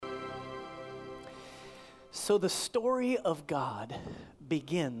So the story of God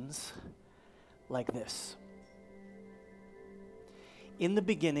begins like this. In the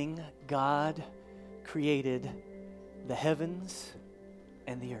beginning, God created the heavens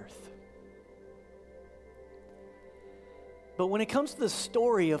and the earth. But when it comes to the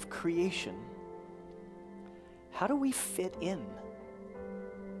story of creation, how do we fit in?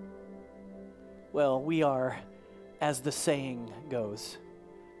 Well, we are, as the saying goes,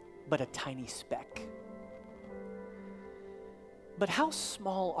 but a tiny speck. But how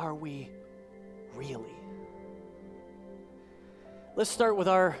small are we really? Let's start with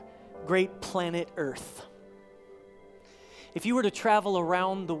our great planet Earth. If you were to travel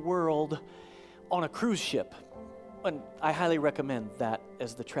around the world on a cruise ship, and I highly recommend that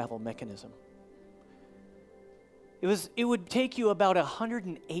as the travel mechanism, it would take you about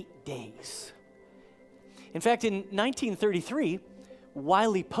 108 days. In fact, in 1933,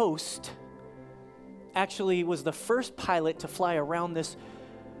 Wiley Post actually was the first pilot to fly around this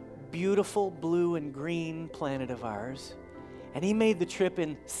beautiful blue and green planet of ours, and he made the trip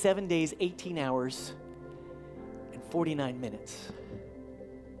in 7 days, 18 hours, and 49 minutes.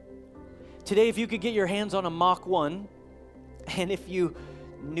 Today, if you could get your hands on a Mach 1, and if you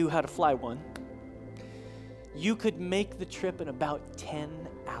knew how to fly one, you could make the trip in about 10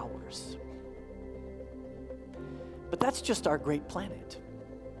 hours. But that's just our great planet.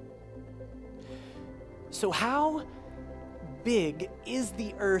 So how big is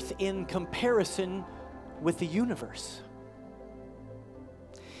the Earth in comparison with the universe?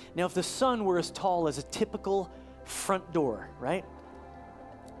 Now, if the sun were as tall as a typical front door, right?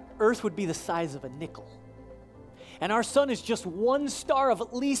 Earth would be the size of a nickel. And our sun is just one star of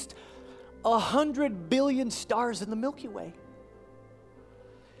at least 100 billion stars in the Milky Way.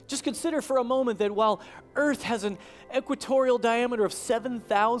 Just consider for a moment that while Earth has an equatorial diameter of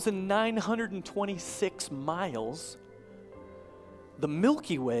 7,926 miles, the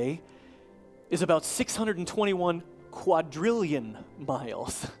Milky Way is about 621 quadrillion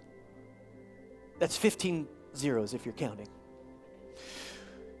miles. That's 15 zeros if you're counting.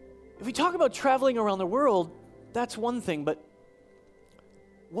 If we talk about traveling around the world, that's one thing, but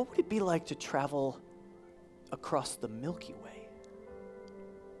what would it be like to travel across the Milky Way?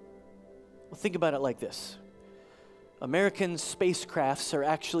 Well, think about it like this. American spacecrafts are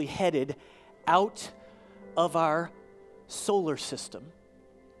actually headed out of our solar system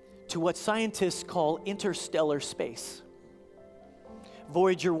to what scientists call interstellar space.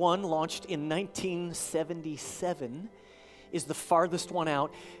 Voyager 1, launched in 1977, is the farthest one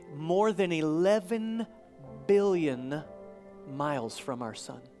out, more than 11 billion miles from our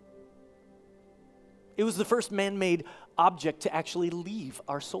sun. It was the first man-made object to actually leave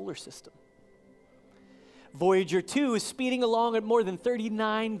our solar system. Voyager 2 is speeding along at more than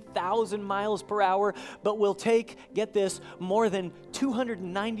 39,000 miles per hour, but will take, get this, more than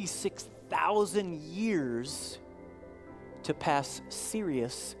 296,000 years to pass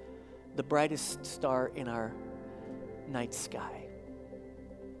Sirius, the brightest star in our night sky.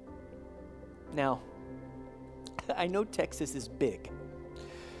 Now, I know Texas is big,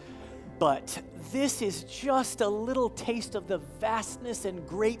 but this is just a little taste of the vastness and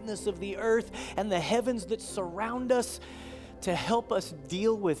greatness of the earth and the heavens that surround us to help us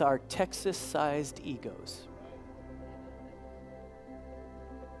deal with our Texas-sized egos.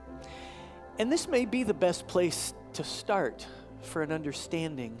 And this may be the best place to start for an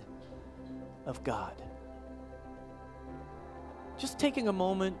understanding of God. Just taking a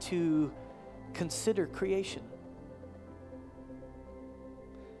moment to consider creation.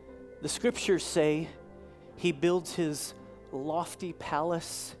 The scriptures say he builds his lofty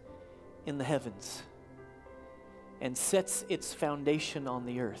palace in the heavens and sets its foundation on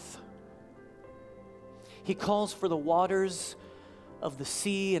the earth. He calls for the waters of the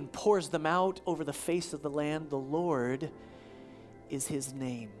sea and pours them out over the face of the land. The Lord is his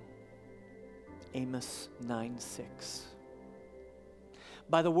name. Amos 9:6.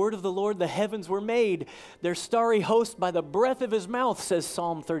 By the word of the Lord, the heavens were made, their starry host by the breath of his mouth, says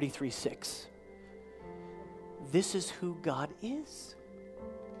Psalm 33:6. This is who God is.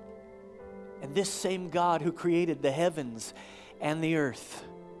 And this same God who created the heavens and the earth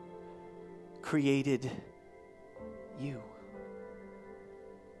created you.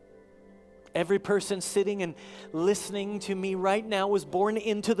 Every person sitting and listening to me right now was born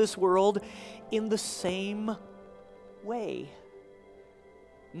into this world in the same way.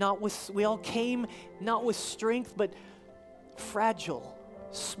 We all came not with strength, but fragile,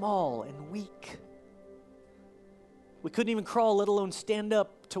 small, and weak. We couldn't even crawl, let alone stand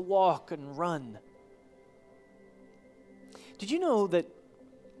up to walk and run. Did you know that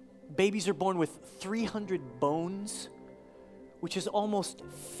Babies are born with 300 bones, which is almost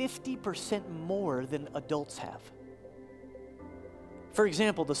 50% more than adults have. For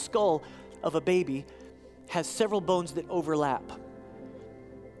example, the skull of a baby has several bones that overlap.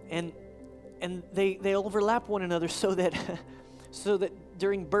 And they overlap one another so that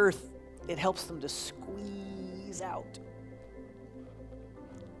during birth it helps them to squeeze out.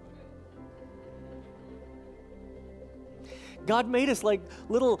 God made us like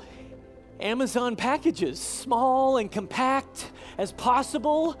little Amazon packages, small and compact as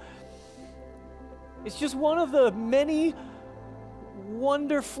possible. It's just one of the many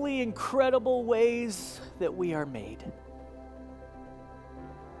wonderfully incredible ways that we are made.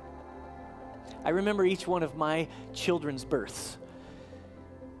 I remember each one of my children's births.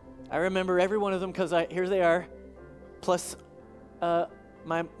 I remember every one of them because here they are, plus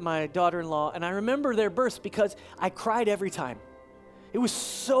my daughter-in-law, and I remember their births because I cried every time. It was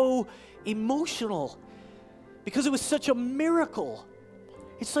so emotional because it was such a miracle.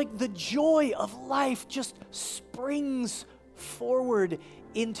 It's like the joy of life just springs forward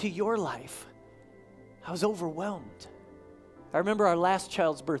into your life. I was overwhelmed. I remember our last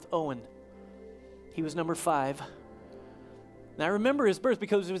child's birth, Owen. He was number 5. And I remember his birth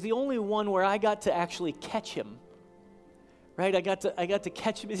because it was the only one where I got to actually catch him. Right? I got to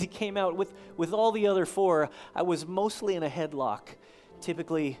catch him as he came out. With all the other 4, I was mostly in a headlock,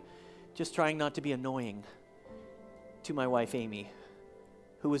 typically just trying not to be annoying to my wife, Amy,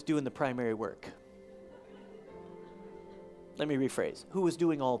 who was doing the primary work. Let me rephrase. Who was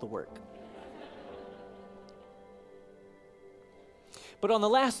doing all the work? But on the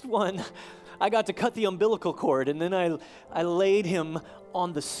last one, I got to cut the umbilical cord, and then I laid him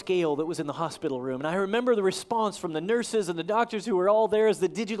on the scale that was in the hospital room. And I remember the response from the nurses and the doctors who were all there as the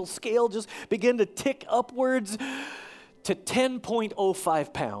digital scale just began to tick upwards to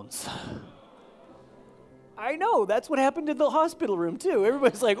 10.05 pounds. I know, that's what happened in the hospital room too.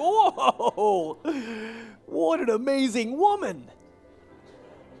 Everybody's like, whoa, what an amazing woman.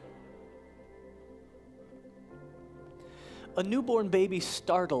 A newborn baby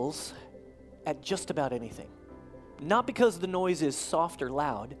startles at just about anything. Not because the noise is soft or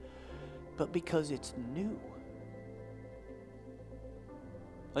loud, but because it's new.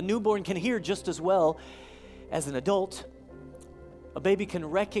 A newborn can hear just as well as an adult. A baby can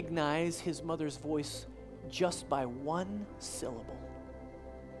recognize his mother's voice just by one syllable.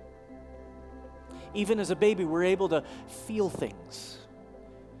 Even as a baby, we're able to feel things.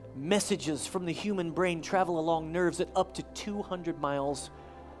 Messages from the human brain travel along nerves at up to 200 miles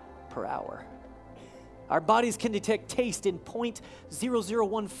per hour. Our bodies can detect taste in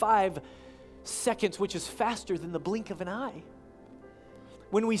 0.0015 seconds, which is faster than the blink of an eye.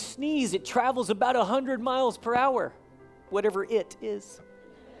 When we sneeze, it travels about 100 miles per hour, whatever it is.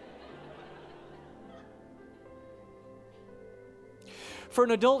 For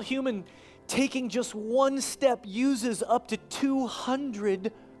an adult human, taking just one step uses up to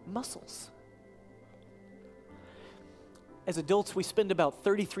 200 muscles. As adults, we spend about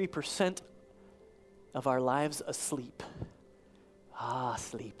 33% of our lives asleep.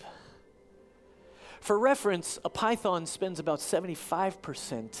 Sleep. For reference, a python spends about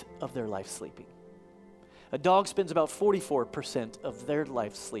 75% of their life sleeping. A dog spends about 44% of their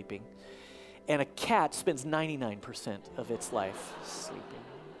life sleeping. And a cat spends 99% of its life sleeping.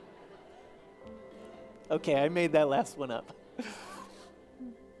 Okay, I made that last one up.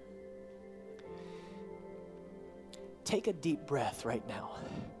 Take a deep breath right now.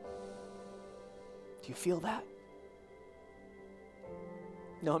 Do you feel that?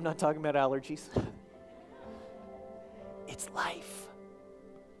 No, I'm not talking about allergies. It's life.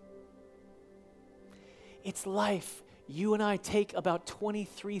 It's life. You and I take about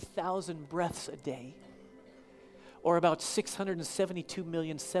 23,000 breaths a day, or about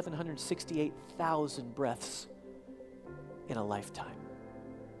 672,768,000 breaths in a lifetime.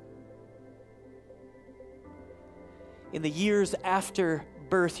 In the years after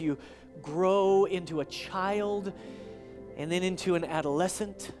birth, you grow into a child and then into an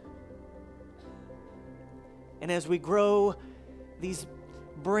adolescent. And as we grow, these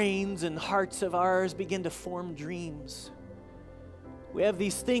brains and hearts of ours begin to form dreams. We have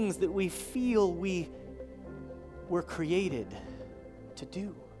these things that we feel we were created to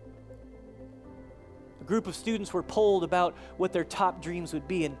do. A group of students were polled about what their top dreams would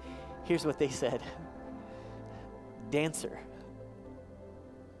be, and here's what they said. Dancer,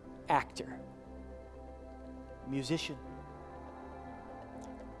 actor, musician,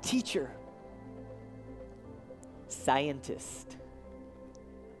 teacher, scientist,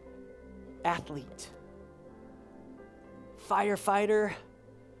 athlete, firefighter,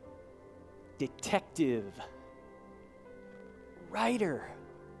 detective, writer,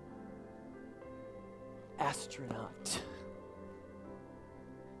 astronaut.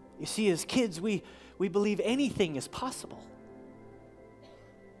 You see, as kids, we believe anything is possible.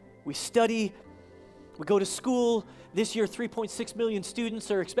 We study, we go to school. This year, 3.6 million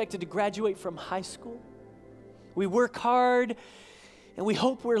students are expected to graduate from high school. We work hard, and we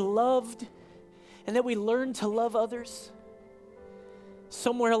hope we're loved, and that we learn to love others.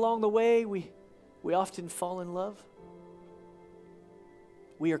 Somewhere along the way, we often fall in love.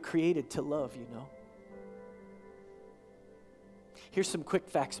 We are created to love, you know. Here's some quick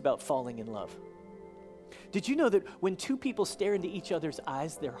facts about falling in love. Did you know that when two people stare into each other's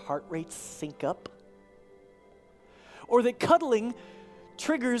eyes, their heart rates sync up? Or that cuddling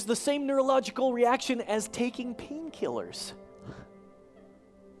triggers the same neurological reaction as taking painkillers?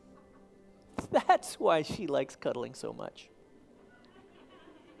 That's why she likes cuddling so much.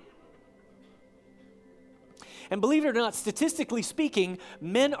 And believe it or not, statistically speaking,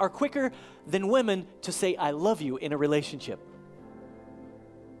 men are quicker than women to say, I love you in a relationship.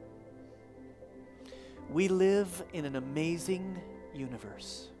 We live in an amazing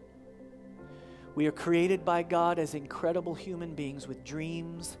universe. We are created by God as incredible human beings with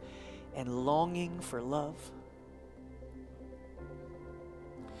dreams and longing for love.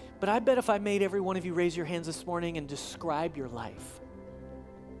 But I bet if I made every one of you raise your hands this morning and describe your life,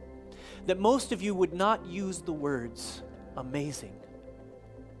 that most of you would not use the words amazing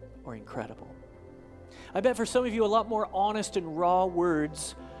or incredible. I bet for some of you a lot more honest and raw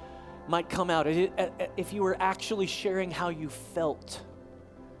words might come out if you were actually sharing how you felt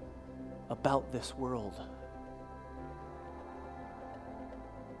about this world.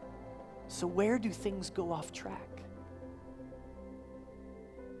 So where do things go off track?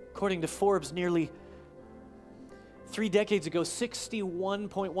 According to Forbes, nearly 3 decades ago,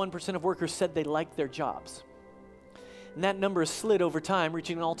 61.1% of workers said they liked their jobs. And that number has slid over time,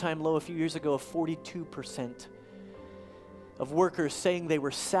 reaching an all-time low a few years ago of 42% of workers saying they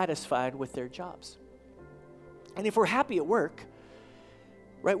were satisfied with their jobs. And if we're happy at work,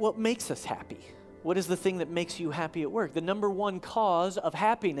 right, what makes us happy? What is the thing that makes you happy at work? The number one cause of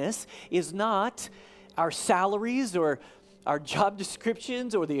happiness is not our salaries or our job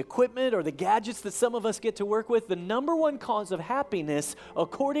descriptions or the equipment or the gadgets that some of us get to work with. The number one cause of happiness,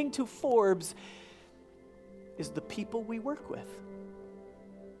 according to Forbes, is the people we work with.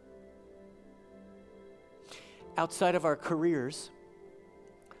 Outside of our careers,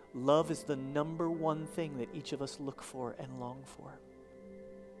 love is the number one thing that each of us look for and long for.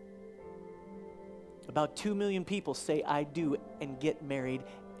 About 2 million people say I do and get married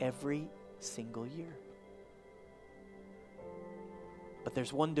every single year. But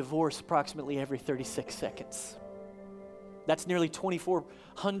there's one divorce approximately every 36 seconds. That's nearly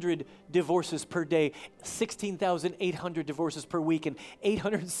 2,400 divorces per day, 16,800 divorces per week, and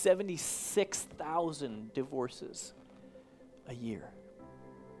 876,000 divorces a year.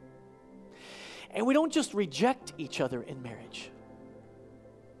 And we don't just reject each other in marriage.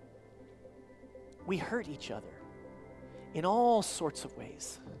 We hurt each other in all sorts of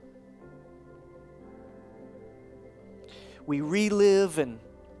ways. We relive and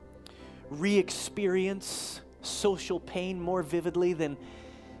re-experience social pain more vividly than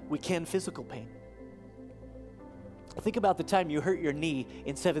we can physical pain. Think about the time you hurt your knee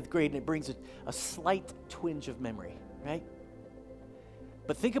in 7th grade and it brings a slight twinge of memory, right?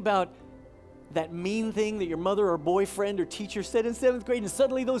 But think about that mean thing that your mother or boyfriend or teacher said in 7th grade, and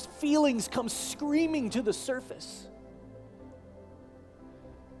suddenly those feelings come screaming to the surface.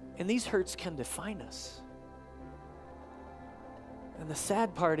 And these hurts can define us. And the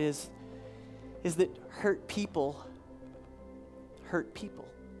sad part is that hurt people hurt people.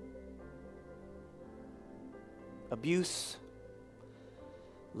 Abuse,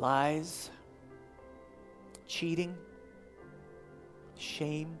 lies, cheating,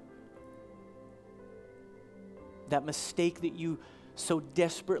 shame, that mistake that you so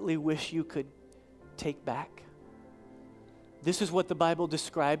desperately wish you could take back. This is what the Bible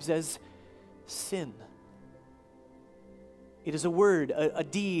describes as sin. It is a word, a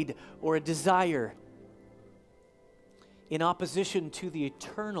deed, or a desire in opposition to the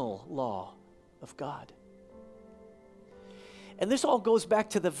eternal law of God. And this all goes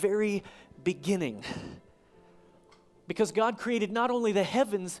back to the very beginning. Because God created not only the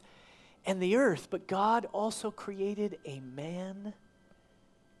heavens and the earth, but God also created a man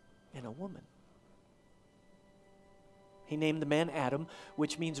and a woman. He named the man Adam,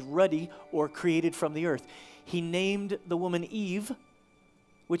 which means ruddy or created from the earth. He named the woman Eve,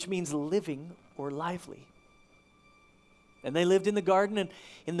 which means living or lively. And they lived in the garden, and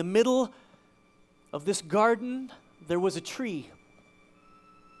in the middle of this garden, there was a tree.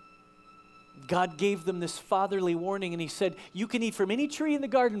 God gave them this fatherly warning, and he said, you can eat from any tree in the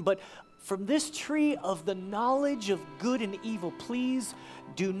garden, but from this tree of the knowledge of good and evil, please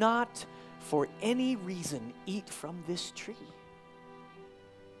do not for any reason eat from this tree,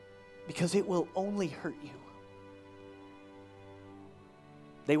 because it will only hurt you.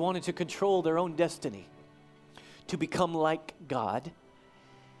 They wanted to control their own destiny, to become like God.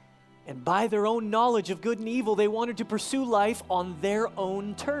 And by their own knowledge of good and evil, they wanted to pursue life on their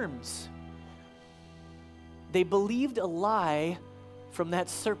own terms. They believed a lie from that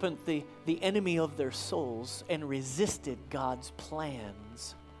serpent, the enemy of their souls, and resisted God's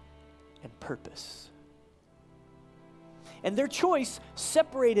plans and purpose. And their choice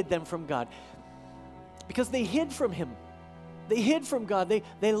separated them from God because they hid from him. They hid from God.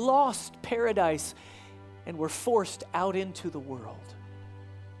 They lost paradise and were forced out into the world.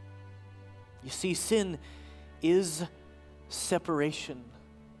 You see, sin is separation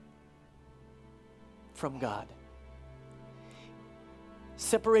from God.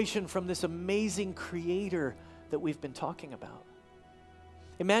 Separation from this amazing creator that we've been talking about.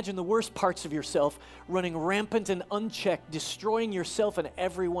 Imagine the worst parts of yourself running rampant and unchecked, destroying yourself and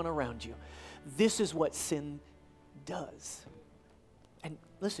everyone around you. This is what sin does. And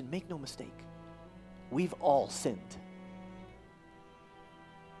listen, make no mistake. We've all sinned.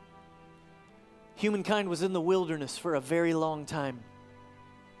 Humankind was in the wilderness for a very long time.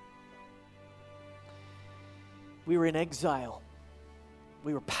 We were in exile.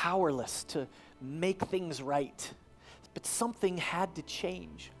 We were powerless to make things right. But something had to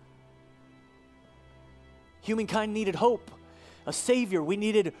change. Humankind needed hope, a savior. We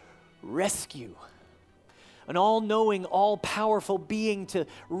needed rescue. An all-knowing, all-powerful being to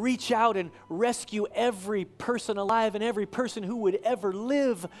reach out and rescue every person alive and every person who would ever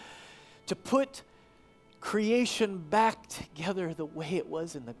live, to put creation back together the way it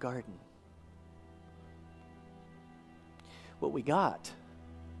was in the garden. What we got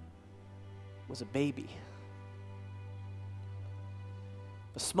was a baby.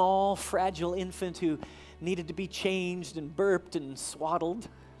 A small, fragile infant who needed to be changed and burped and swaddled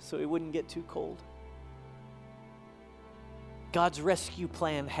so he wouldn't get too cold. God's rescue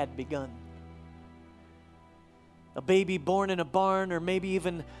plan had begun. A baby born in a barn, or maybe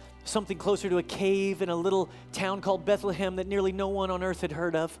even something closer to a cave in a little town called Bethlehem that nearly no one on earth had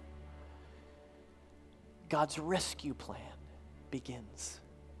heard of. God's rescue plan begins.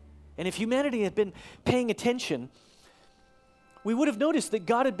 And if humanity had been paying attention, we would have noticed that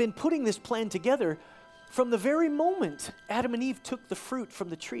God had been putting this plan together from the very moment Adam and Eve took the fruit from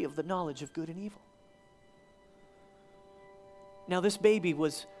the tree of the knowledge of good and evil. Now, this baby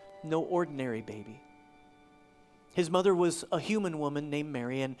was no ordinary baby. His mother was a human woman named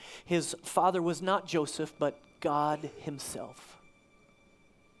Mary, and his father was not Joseph, but God himself.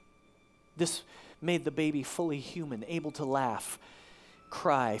 This made the baby fully human, able to laugh,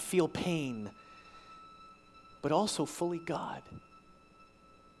 cry, feel pain, but also fully God.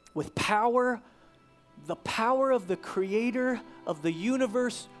 With power, the power of the creator of the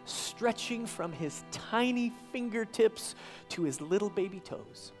universe stretching from his tiny fingertips to his little baby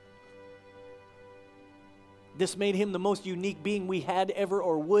toes. This made him the most unique being we had ever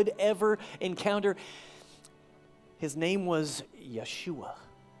or would ever encounter. His name was Yeshua,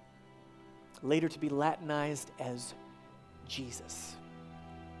 later to be Latinized as Jesus.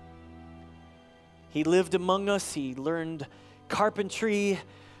 He lived among us. He learned carpentry.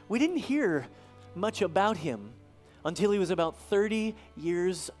 We didn't hear much about him until he was about 30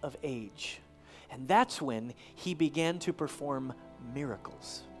 years of age. And that's when he began to perform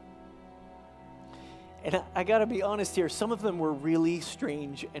miracles. And I gotta be honest here, some of them were really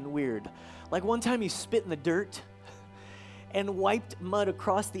strange and weird. Like one time he spit in the dirt and wiped mud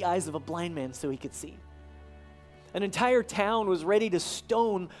across the eyes of a blind man so he could see. An entire town was ready to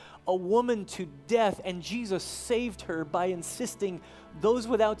stone a woman to death, and Jesus saved her by insisting those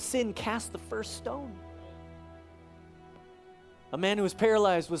without sin cast the first stone. A man who was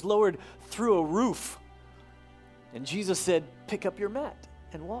paralyzed was lowered through a roof, and Jesus said, "Pick up your mat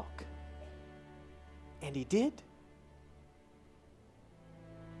and walk." And he did.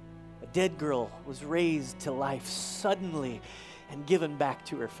 A dead girl was raised to life suddenly and given back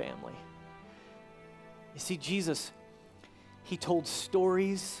to her family. You see, Jesus, he told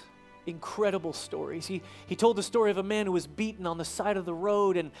stories, incredible stories. He told the story of a man who was beaten on the side of the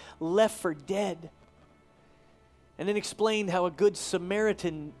road and left for dead, and then explained how a good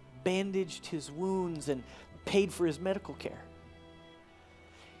Samaritan bandaged his wounds and paid for his medical care.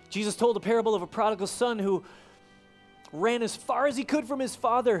 Jesus told a parable of a prodigal son who ran as far as he could from his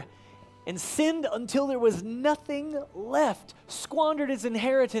father, and sinned until there was nothing left, squandered his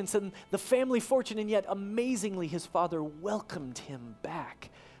inheritance and the family fortune, and yet amazingly his father welcomed him back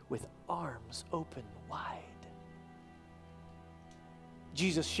with arms open wide.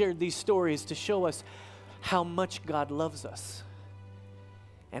 Jesus shared these stories to show us how much God loves us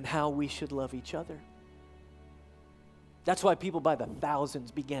and how we should love each other. That's why people by the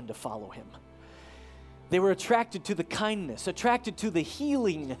thousands began to follow him. They were attracted to the kindness, attracted to the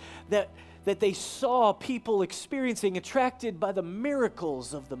healing that they saw people experiencing, attracted by the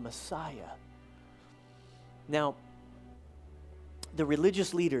miracles of the Messiah. Now, the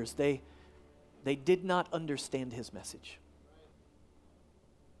religious leaders, they did not understand his message.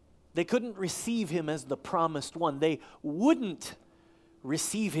 They couldn't receive him as the promised one. They wouldn't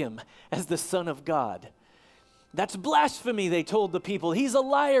receive him as the Son of God. That's blasphemy, they told the people. He's a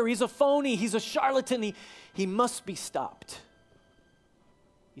liar, he's a phony, he's a charlatan, he must be stopped.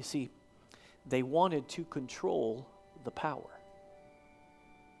 You see, they wanted to control the power.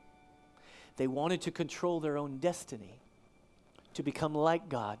 They wanted to control their own destiny, to become like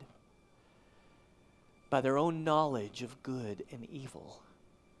God by their own knowledge of good and evil,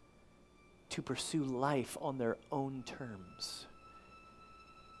 to pursue life on their own terms.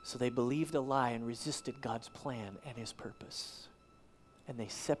 So they believed a lie and resisted God's plan and his purpose. And they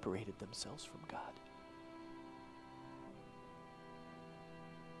separated themselves from God.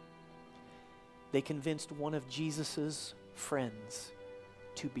 They convinced one of Jesus' friends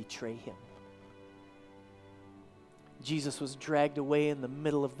to betray him. Jesus was dragged away in the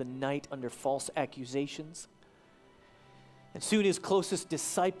middle of the night under false accusations. And soon his closest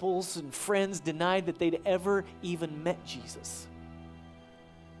disciples and friends denied that they'd ever even met Jesus.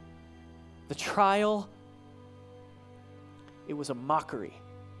 The trial, it was a mockery.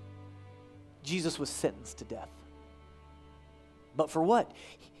 Jesus was sentenced to death. But for what?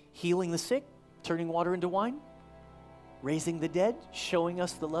 Healing the sick, turning water into wine, raising the dead, showing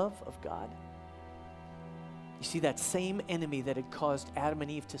us the love of God. You see, that same enemy that had caused Adam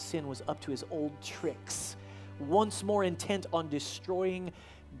and Eve to sin was up to his old tricks, once more intent on destroying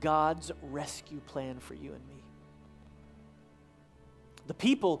God's rescue plan for you and me. The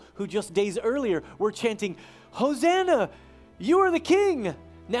people who just days earlier were chanting, "Hosanna, you are the king,"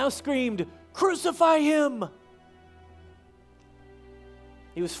 now screamed, "Crucify him."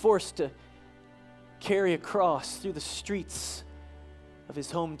 He was forced to carry a cross through the streets of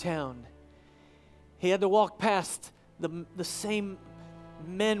his hometown. He had to walk past the same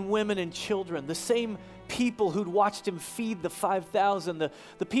men, women, and children, the same people who'd watched him feed the 5,000,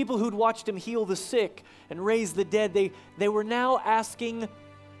 the people who'd watched him heal the sick and raise the dead. They were now asking,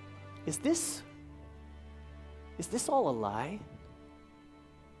 is this all a lie?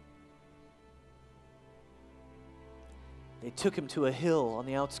 They took him to a hill on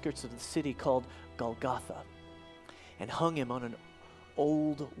the outskirts of the city called Golgotha and hung him on an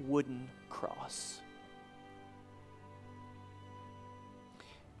old wooden cross.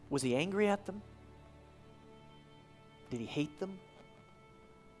 Was he angry at them? Did he hate them?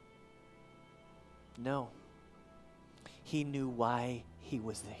 No. He knew why he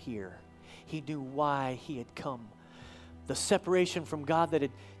was here. He knew why he had come. The separation from God that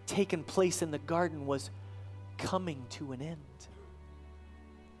had taken place in the garden was coming to an end.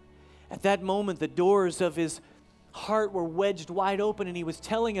 At that moment, the doors of his heart were wedged wide open, and he was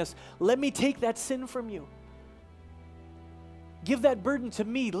telling us, let me take that sin from you. Give that burden to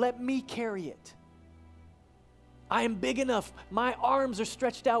me. Let me carry it. I am big enough. My arms are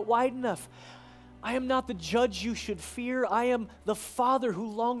stretched out wide enough. I am not the judge you should fear. I am the Father who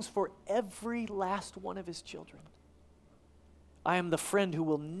longs for every last one of his children. I am the friend who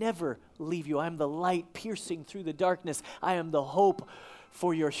will never leave you. I am the light piercing through the darkness. I am the hope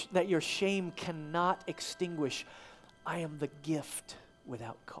for that your shame cannot extinguish. I am the gift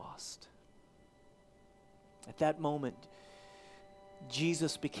without cost. At that moment,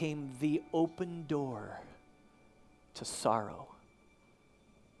 Jesus became the open door to sorrow,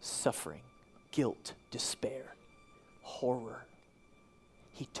 suffering, guilt, despair, horror.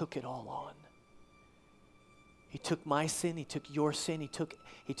 He took it all on. He took my sin, he took your sin, he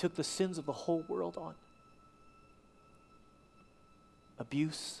took the sins of the whole world on.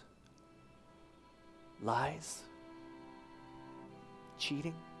 Abuse, lies,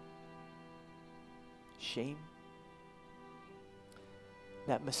 cheating, shame.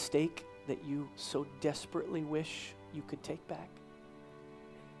 That mistake that you so desperately wish you could take back.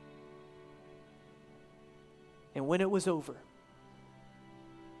 And when it was over,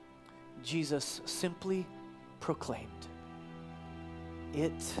 Jesus simply proclaimed,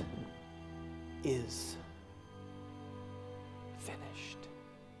 "It is finished."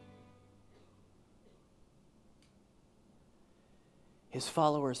 His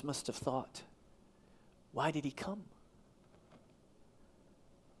followers must have thought, why did he come?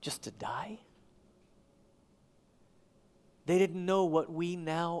 Just to die? They didn't know what we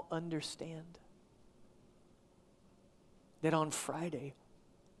now understand. That on Friday,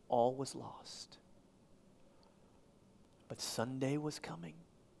 all was lost. But Sunday was coming.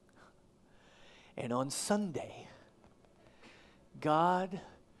 And on Sunday, God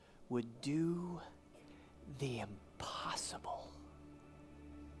would do the impossible.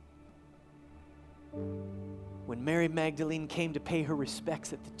 When Mary Magdalene came to pay her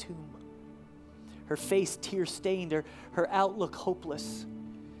respects at the tomb, her face tear-stained, her outlook hopeless,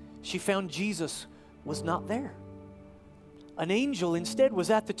 she found Jesus was not there. An angel instead was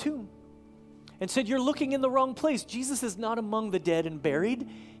at the tomb and said, "You're looking in the wrong place. Jesus is not among the dead and buried.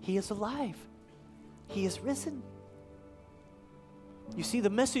 He is alive. He is risen." You see, the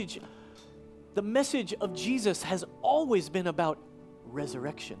message of Jesus has always been about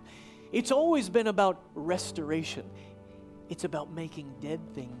resurrection. It's always been about restoration. It's about making dead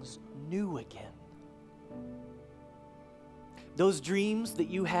things new again. Those dreams that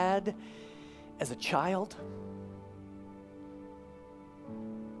you had as a child,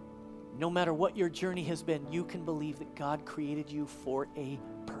 no matter what your journey has been, you can believe that God created you for a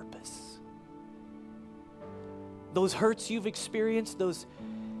purpose. Those hurts you've experienced, those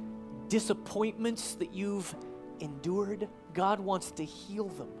disappointments that you've endured, God wants to heal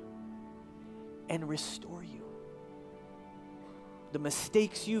them and restore you. The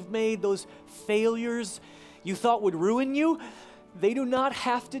mistakes you've made, those failures you thought would ruin you, they do not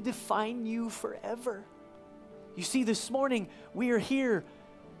have to define you forever. You see, this morning we are here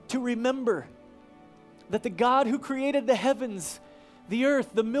to remember that the God who created the heavens, the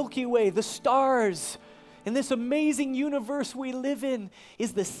earth, the Milky Way, the stars, and this amazing universe we live in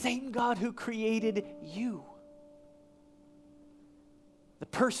is the same God who created you. The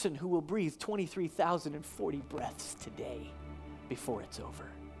person who will breathe 23,040 breaths today before it's over.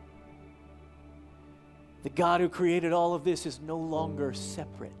 The God who created all of this is no longer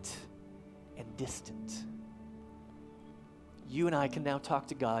separate and distant. You and I can now talk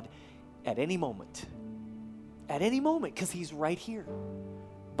to God at any moment, because He's right here.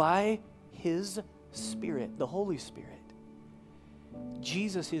 By His Spirit, the Holy Spirit,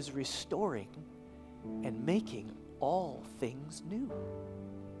 Jesus is restoring and making all things new.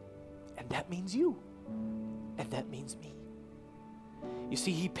 And that means you, and that means me. You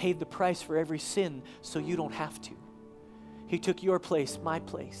see, He paid the price for every sin so you don't have to. He took your place, my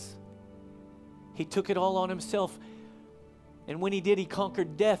place. He took it all on Himself. And when He did, He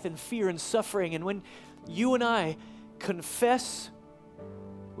conquered death and fear and suffering. And when you and I confess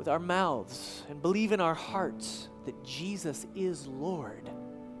with our mouths and believe in our hearts that Jesus is Lord,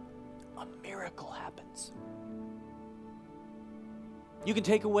 a miracle happens. You can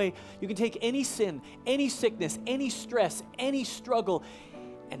take any sin, any sickness, any stress, any struggle,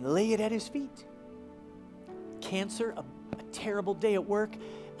 and lay it at His feet. Cancer, a terrible day at work,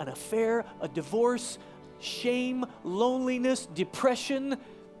 an affair, a divorce, shame, loneliness, depression,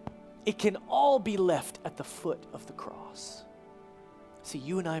 it can all be left at the foot of the cross. See,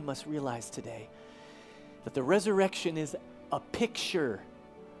 you and I must realize today that the resurrection is a picture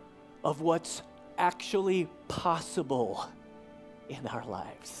of what's actually possible in our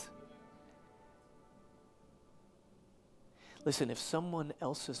lives. Listen, if someone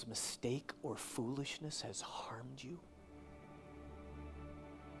else's mistake or foolishness has harmed you,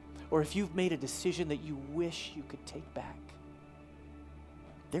 or if you've made a decision that you wish you could take back,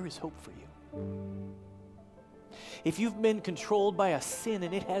 there is hope for you. If you've been controlled by a sin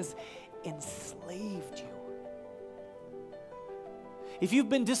and it has enslaved you, if you've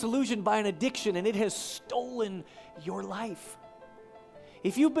been disillusioned by an addiction and it has stolen your life,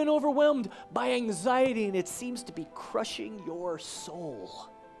 if you've been overwhelmed by anxiety and it seems to be crushing your soul,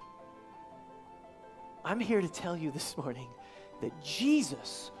 I'm here to tell you this morning that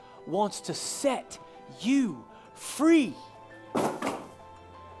Jesus wants to set you free.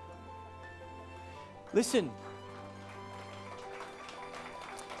 Listen,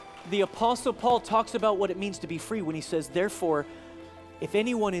 the Apostle Paul talks about what it means to be free when he says, therefore, if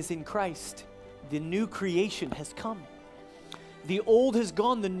anyone is in Christ, the new creation has come. The old has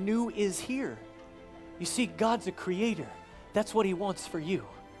gone, the new is here. You see, God's a creator. That's what He wants for you.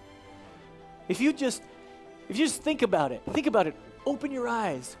 If you just think about it, open your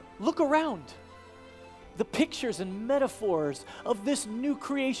eyes, look around. The pictures and metaphors of this new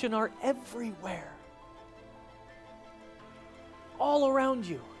creation are everywhere. All around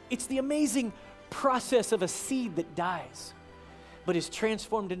you. It's the amazing process of a seed that dies, but is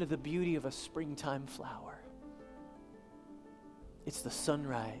transformed into the beauty of a springtime flower. It's the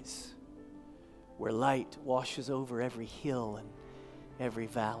sunrise where light washes over every hill and every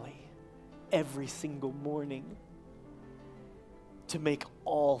valley, every single morning, to make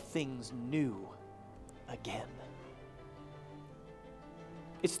all things new again.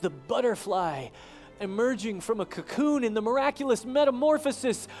 It's the butterfly emerging from a cocoon in the miraculous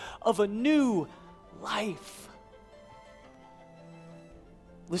metamorphosis of a new life.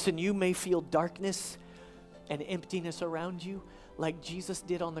 Listen, you may feel darkness and emptiness around you like Jesus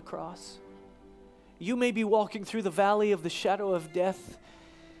did on the cross. You may be walking through the valley of the shadow of death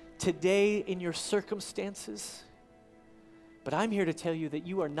today in your circumstances, but I'm here to tell you that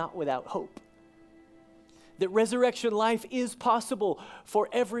you are not without hope. That resurrection life is possible for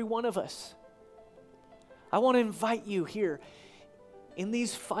every one of us. I want to invite you here in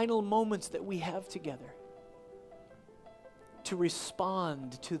these final moments that we have together to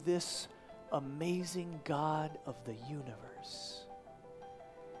respond to this amazing God of the universe.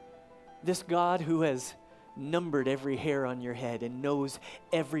 This God who has numbered every hair on your head and knows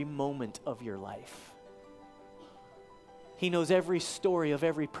every moment of your life. He knows every story of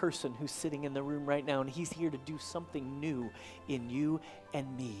every person who's sitting in the room right now, and He's here to do something new in you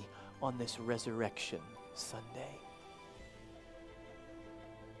and me on this Resurrection Sunday.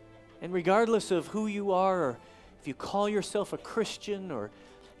 And regardless of who you are, or if you call yourself a Christian, or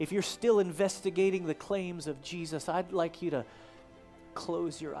if you're still investigating the claims of Jesus, I'd like you to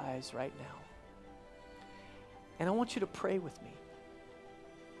close your eyes right now. And I want you to pray with me.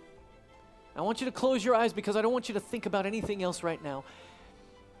 I want you to close your eyes because I don't want you to think about anything else right now.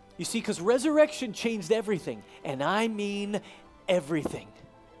 You see, because resurrection changed everything, and I mean everything.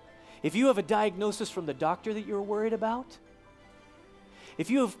 If you have a diagnosis from the doctor that you're worried about, if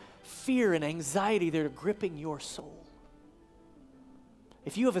you have fear and anxiety that are gripping your soul,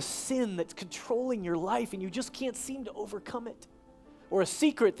 if you have a sin that's controlling your life and you just can't seem to overcome it, or a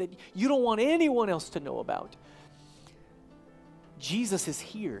secret that you don't want anyone else to know about, Jesus is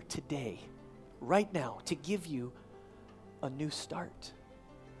here today, right now, to give you a new start,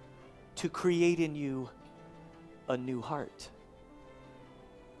 to create in you a new heart.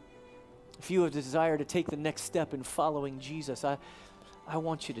 If you have a desire to take the next step in following Jesus, I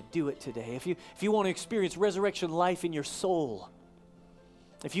want you to do it today. If you want to experience resurrection life in your soul,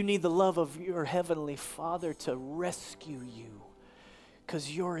 if you need the love of your heavenly Father to rescue you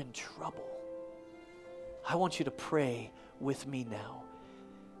because you're in trouble, I want you to pray with me now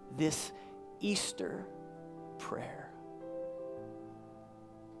this Easter prayer.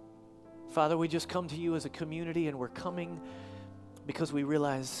 Father, we just come to you as a community, and we're coming because we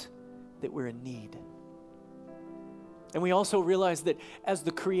realize that we're in need. And we also realize that as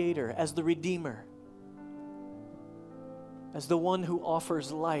the Creator, as the Redeemer, as the one who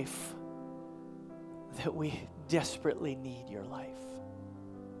offers life, that we desperately need your life.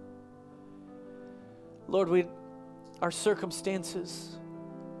 Lord, our circumstances,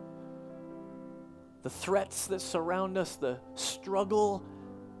 the threats that surround us, the struggle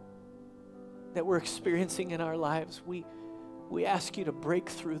that we're experiencing in our lives, we ask you to break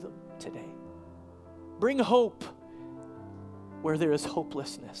through them today. Bring hope where there is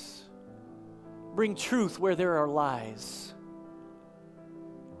hopelessness. Bring truth where there are lies.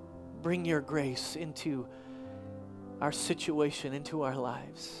 Bring your grace into our situation, into our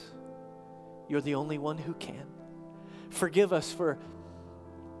lives. You're the only one who can. Forgive us for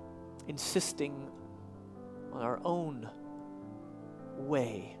insisting on our own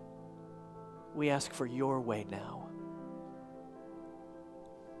way. We ask for your way now.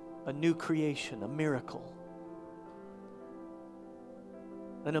 A new creation, a miracle,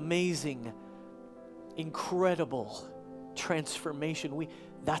 an amazing, incredible transformation.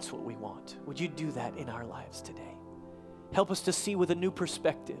 That's what we want. Would you do that in our lives today? Help us to see with a new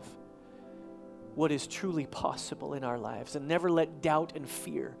perspective what is truly possible in our lives, and never let doubt and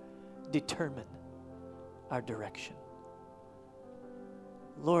fear determine our direction.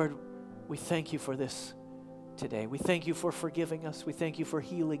 Lord, we thank you for this today. We thank you for forgiving us. We thank you for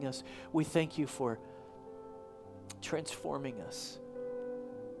healing us. We thank you for transforming us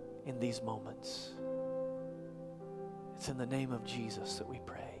in these moments. It's in the name of Jesus that we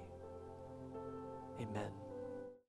pray. Amen.